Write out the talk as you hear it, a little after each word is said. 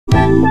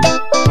And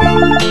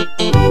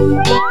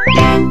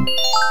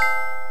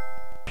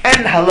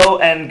hello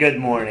and good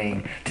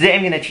morning. Today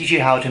I'm going to teach you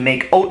how to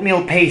make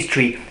oatmeal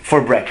pastry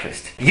for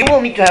breakfast. You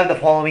will need to have the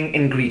following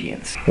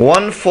ingredients.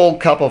 1 full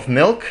cup of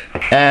milk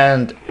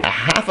and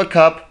half a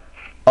cup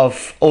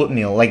of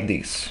oatmeal like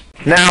these.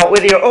 Now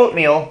with your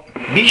oatmeal,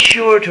 be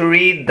sure to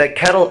read the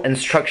kettle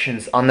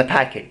instructions on the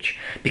package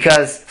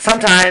because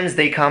sometimes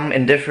they come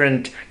in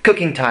different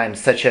cooking times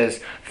such as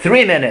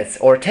 3 minutes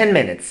or 10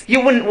 minutes.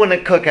 You wouldn't want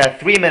to cook a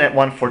 3-minute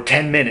one for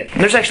 10 minutes.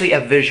 There's actually a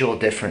visual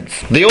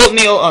difference. The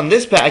oatmeal on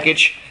this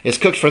package is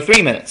cooked for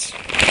 3 minutes.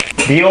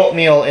 The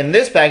oatmeal in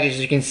this package,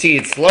 as you can see,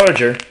 it's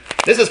larger.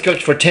 This is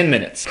cooked for 10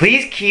 minutes.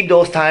 Please keep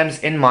those times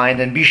in mind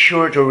and be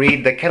sure to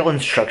read the kettle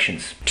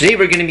instructions. Today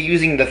we're going to be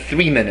using the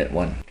 3-minute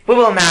one. We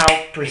will now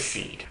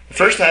proceed. The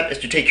first step is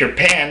to take your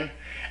pan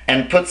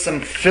and put some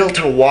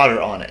filter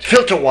water on it.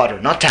 Filter water,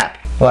 not tap.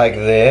 Like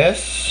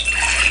this.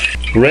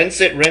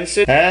 Rinse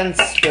it, and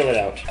spill it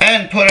out.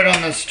 And put it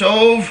on the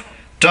stove.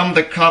 Dump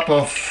the cup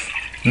of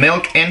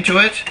milk into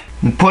it.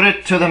 And put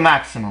it to the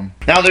maximum.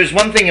 Now there's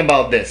one thing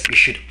about this. You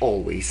should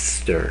always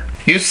stir.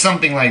 Use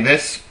something like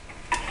this.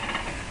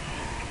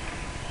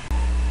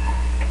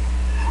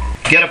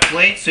 Get a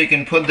plate so you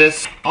can put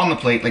this on the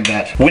plate like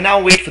that. We now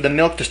wait for the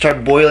milk to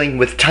start boiling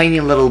with tiny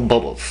little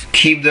bubbles.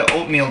 Keep the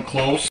oatmeal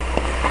close.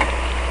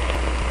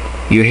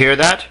 You hear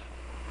that?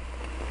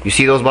 You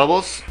see those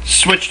bubbles?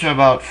 Switch to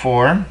about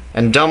 4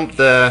 and dump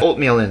the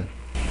oatmeal in.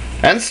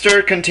 And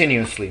stir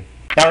continuously.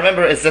 Now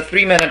remember, it's the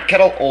 3-minute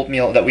kettle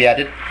oatmeal that we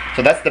added,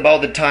 so that's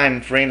about the time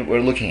frame that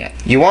we're looking at.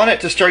 You want it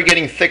to start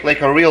getting thick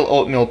like a real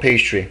oatmeal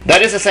pastry.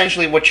 That is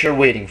essentially what you're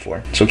waiting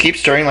for. So keep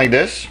stirring like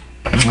this.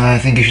 I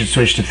think you should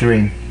switch to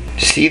 3.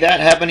 See that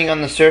happening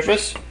on the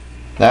surface?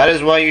 That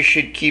is why you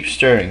should keep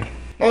stirring.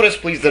 Notice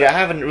please that I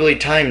haven't really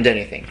timed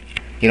anything.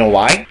 You know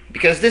why?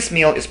 Because this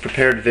meal is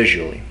prepared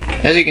visually.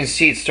 As you can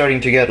see, it's starting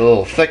to get a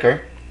little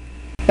thicker.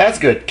 That's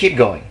good, keep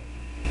going.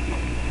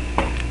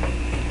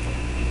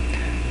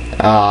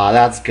 Ah,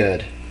 that's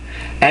good.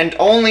 And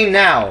only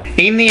now,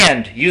 in the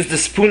end, use the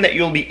spoon that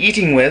you'll be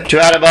eating with to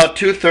add about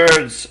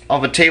 2/3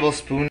 of a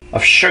tablespoon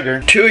of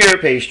sugar to your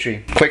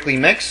pastry. Quickly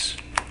mix.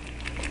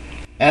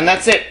 And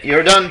that's it,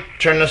 you're done.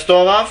 Turn the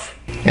stove off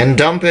and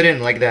dump it in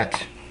like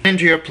that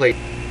into your plate.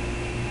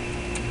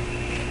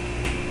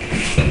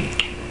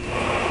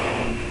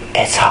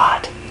 It's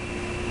hot.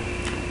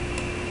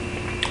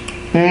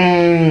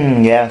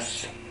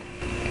 Yes.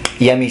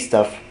 Yummy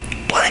stuff.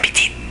 Bon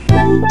appetit.